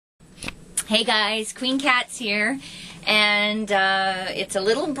Hey guys, Queen Cat's here, and it's a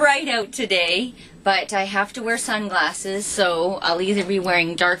little bright out today, but I have to wear sunglasses, so I'll either be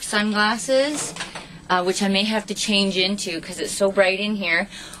wearing dark sunglasses, which I may have to change into because it's so bright in here,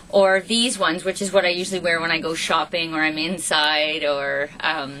 or these ones, which is what I usually wear when I go shopping or I'm inside or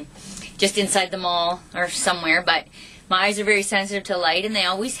just inside the mall or somewhere. But my eyes are very sensitive to light, and they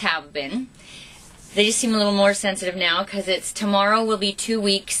always have been. They just seem a little more sensitive now because tomorrow will be 2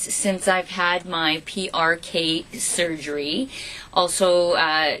 weeks since I've had my PRK surgery, also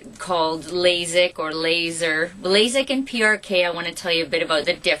called Lasik or laser. Lasik and PRK, I want to tell you a bit about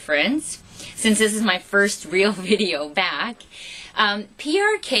the difference since this is my first real video back.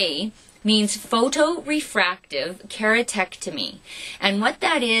 PRK means Photorefractive Keratektomy, and what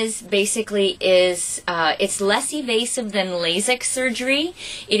that is basically is it's less invasive than Lasik surgery.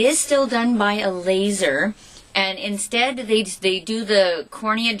 It is still done by a laser, and instead they do the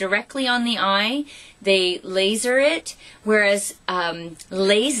cornea directly on the eye. They laser it, whereas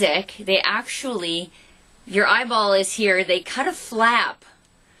Lasik, they actually, your eyeball is here, they cut a flap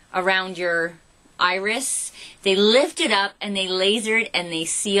around your iris, they lift it up and they laser it and they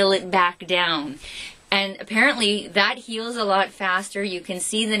seal it back down, and apparently that heals a lot faster. You can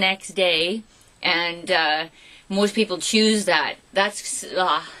see the next day, and most people choose that.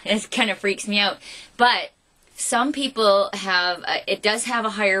 It kind of freaks me out, but some people have it does have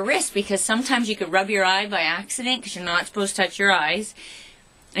a higher risk because sometimes you could rub your eye by accident because you're not supposed to touch your eyes,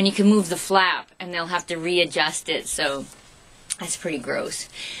 and you can move the flap and they'll have to readjust it, so that's pretty gross.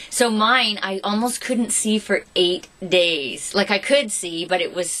 So mine, I almost couldn't see for 8 days. Like, I could see, but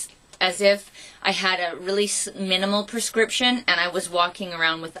it was as if I had a really minimal prescription and I was walking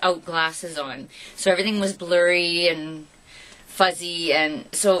around without glasses on. So everything was blurry and fuzzy, and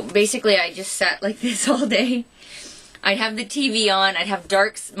so basically I just sat like this all day. I'd have the TV on, I'd have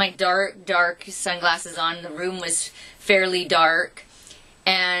my dark sunglasses on. The room was fairly dark,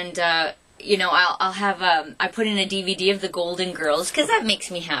 and you know, I'll have I put in a DVD of the Golden Girls because that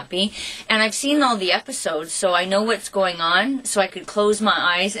makes me happy, and I've seen all the episodes, so I know what's going on, so I could close my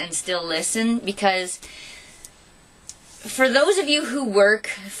eyes and still listen. Because for those of you who work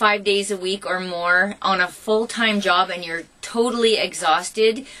 5 days a week or more on a full-time job and you're totally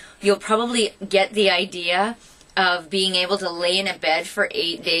exhausted, you'll probably get the idea of being able to lay in a bed for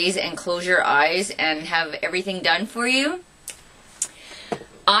 8 days and close your eyes and have everything done for you.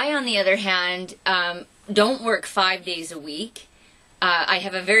 I, on the other hand, don't work 5 days a week. I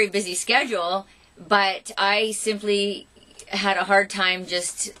have a very busy schedule, but I simply had a hard time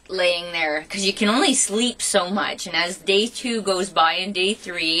just laying there because you can only sleep so much. And as day 2 goes by, and day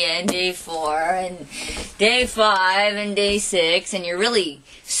 3, and day 4, and day 5, and day 6, and you're really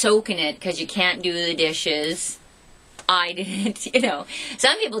soaking it because you can't do the dishes. I didn't, you know.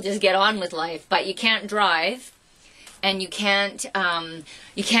 Some people just get on with life, but you can't drive. And you can't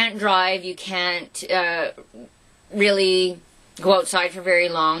drive, you can't really go outside for very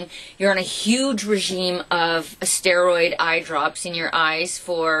long. You're on a huge regime of steroid eye drops in your eyes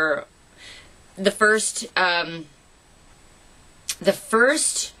for the first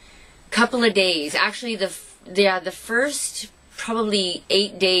couple of days. Actually, the first probably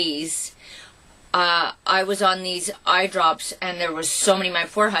 8 days. I was on these eye drops, and there was so many. My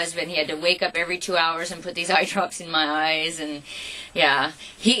poor husband, he had to wake up every 2 hours and put these eye drops in my eyes, and yeah,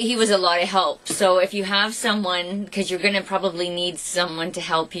 he was a lot of help. So if you have someone, because you're going to probably need someone to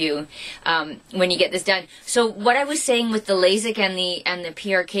help you when you get this done. So what I was saying with the Lasik and the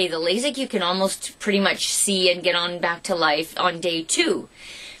PRK, the Lasik you can almost pretty much see and get on back to life on day 2.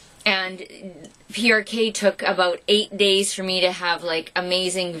 And PRK took about 8 days for me to have like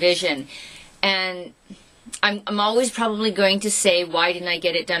amazing vision. And I'm always probably going to say, why didn't I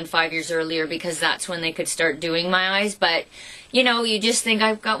get it done 5 years earlier? Because that's when they could start doing my eyes. But, you know, you just think,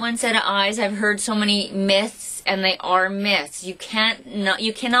 I've got one set of eyes. I've heard so many myths, and they are myths. You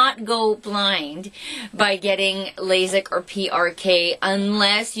cannot go blind by getting Lasik or PRK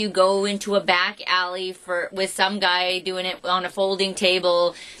unless you go into a back alley with some guy doing it on a folding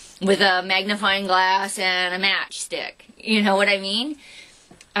table with a magnifying glass and a matchstick. You know what I mean?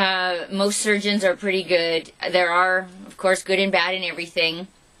 Most surgeons are pretty good. There are, of course, good and bad in everything.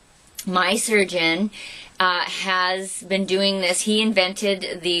 My surgeon has been doing this. He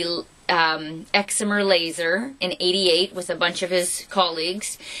invented the excimer laser in '88 with a bunch of his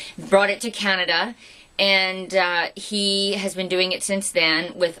colleagues, brought it to Canada, and he has been doing it since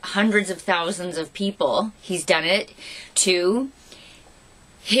then with hundreds of thousands of people. He's done it to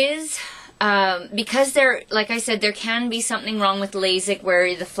his because like I said, there can be something wrong with LASIK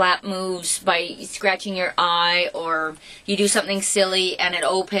where the flap moves by scratching your eye, or you do something silly and it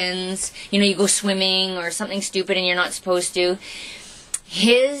opens, you go swimming or something stupid and you're not supposed to.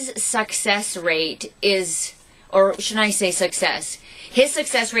 His success rate is, or should I say success? His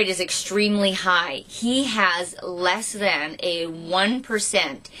success rate is extremely high. He has less than a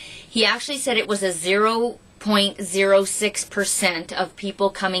 1%. He actually said it was a 0.06% of people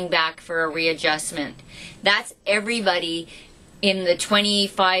coming back for a readjustment. That's everybody in the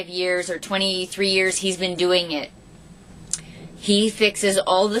 25 years or 23 years he's been doing it. He fixes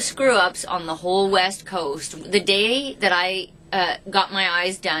all the screw-ups on the whole West Coast. The day that I got my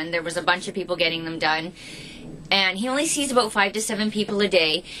eyes done, there was a bunch of people getting them done. And he only sees about 5 to 7 people a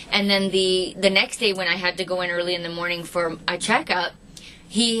day. And then the next day when I had to go in early in the morning for a checkup,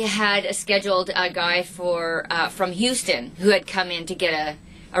 he had scheduled a guy from Houston who had come in to get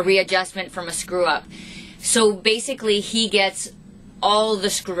a readjustment from a screw-up. So basically he gets all the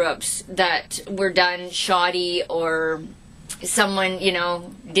screw-ups that were done shoddy, or someone,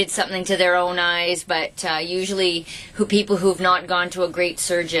 did something to their own eyes, but usually people who've not gone to a great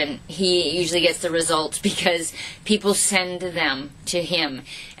surgeon, he usually gets the results because people send them to him.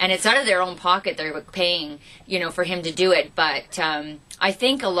 And it's out of their own pocket, they're paying, for him to do it. But I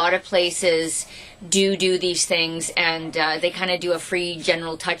think a lot of places do these things, and they kind of do a free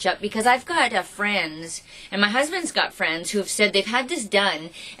general touch-up, because I've got friends, and my husband's got friends who have said they've had this done,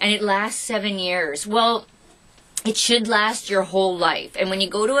 and it lasts 7 years. Well, it should last your whole life. And when you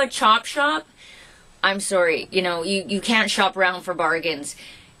go to a chop shop, I'm sorry, you can't shop around for bargains.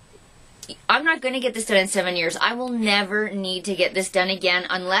 I'm not going to get this done in 7 years. I will never need to get this done again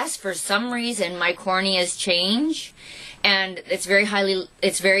unless for some reason my corneas change, and it's very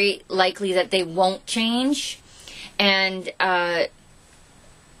likely that they won't change. And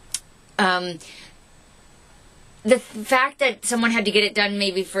the fact that someone had to get it done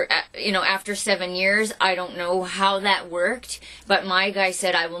maybe for, after 7 years, I don't know how that worked. But my guy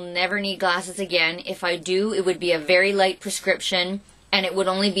said, I will never need glasses again. If I do, it would be a very light prescription, and it would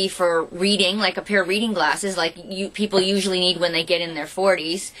only be for reading, like a pair of reading glasses, like people usually need when they get in their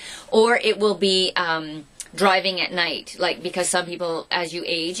 40s. Or it will be driving at night, because some people, as you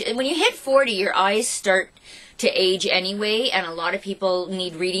age, and when you hit 40, your eyes start to age anyway, and a lot of people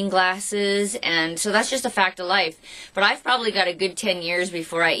need reading glasses, and so that's just a fact of life. But I've probably got a good 10 years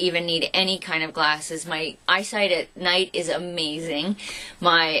before I even need any kind of glasses. My eyesight at night is amazing.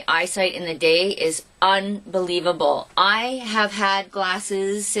 My eyesight in the day is unbelievable. I have had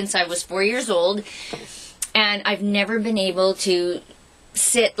glasses since I was 4 years old, and I've never been able to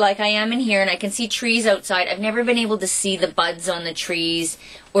sit like I am in here, and I can see trees outside. I've never been able to see the buds on the trees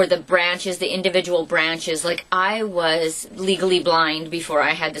or the branches, the individual branches. Like, I was legally blind before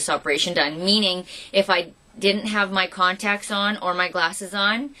I had this operation done, meaning if I didn't have my contacts on or my glasses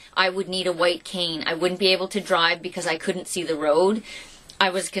on, I would need a white cane. I wouldn't be able to drive because I couldn't see the road. I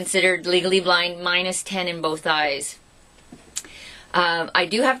was considered legally blind, -10 in both eyes. I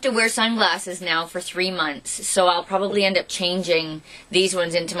do have to wear sunglasses now for 3 months, so I'll probably end up changing these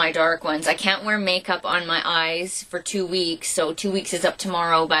ones into my dark ones. I can't wear makeup on my eyes for 2 weeks, so 2 weeks is up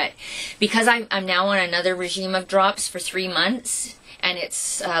tomorrow, but because I'm now on another regime of drops for 3 months, and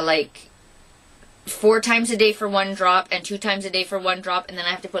it's like 4 times a day for 1 drop and 2 times a day for 1 drop, and then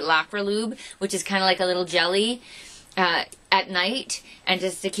I have to put Lacrolube, which is kind of like a little jelly, at night, and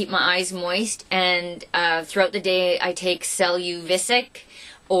just to keep my eyes moist. And throughout the day I take Celuvisic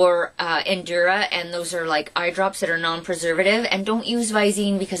or Endura, and those are like eye drops that are non-preservative. And don't use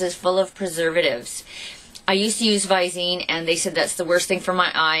Visine because it's full of preservatives. I used to use Visine, and they said that's the worst thing for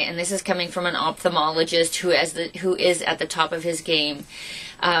my eye, and this is coming from an ophthalmologist who is at the top of his game.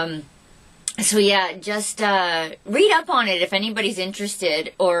 So yeah, just read up on it if anybody's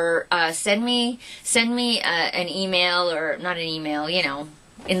interested, or send me an email, or not an email,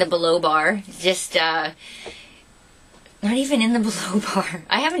 in the below bar. Just not even in the below bar.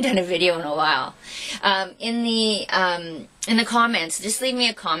 I haven't done a video in a while. In the comments, just leave me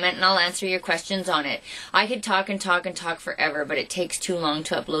a comment and I'll answer your questions on it. I could talk and talk and talk forever, but it takes too long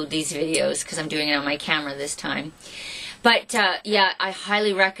to upload these videos because I'm doing it on my camera this time. But yeah, I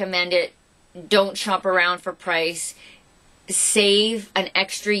highly recommend it. Don't shop around for price. Save an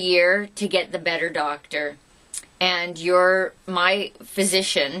extra year to get the better doctor. And my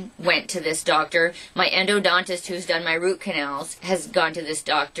physician went to this doctor. My endodontist, who's done my root canals, has gone to this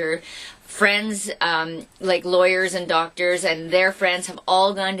doctor. Friends, like lawyers and doctors and their friends, have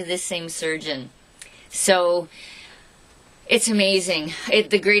all gone to this same surgeon. So It's amazing.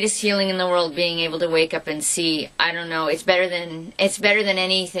 The greatest healing in the world, being able to wake up and see. I don't know. It's better than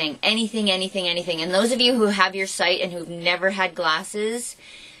anything. Anything. And those of you who have your sight and who've never had glasses,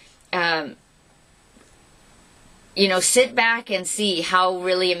 you know, sit back and see how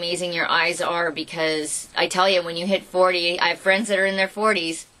really amazing your eyes are, because I tell you, when you hit 40, I have friends that are in their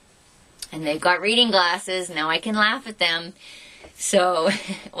 40s and they've got reading glasses. Now I can laugh at them. So,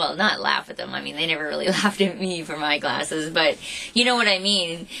 well, not laugh at them. I mean, they never really laughed at me for my glasses, but you know what I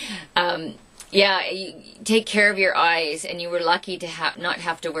mean. Yeah, you take care of your eyes, and you were lucky to not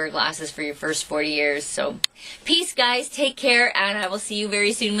have to wear glasses for your first 40 years. So, peace, guys. Take care, and I will see you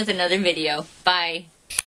very soon with another video. Bye.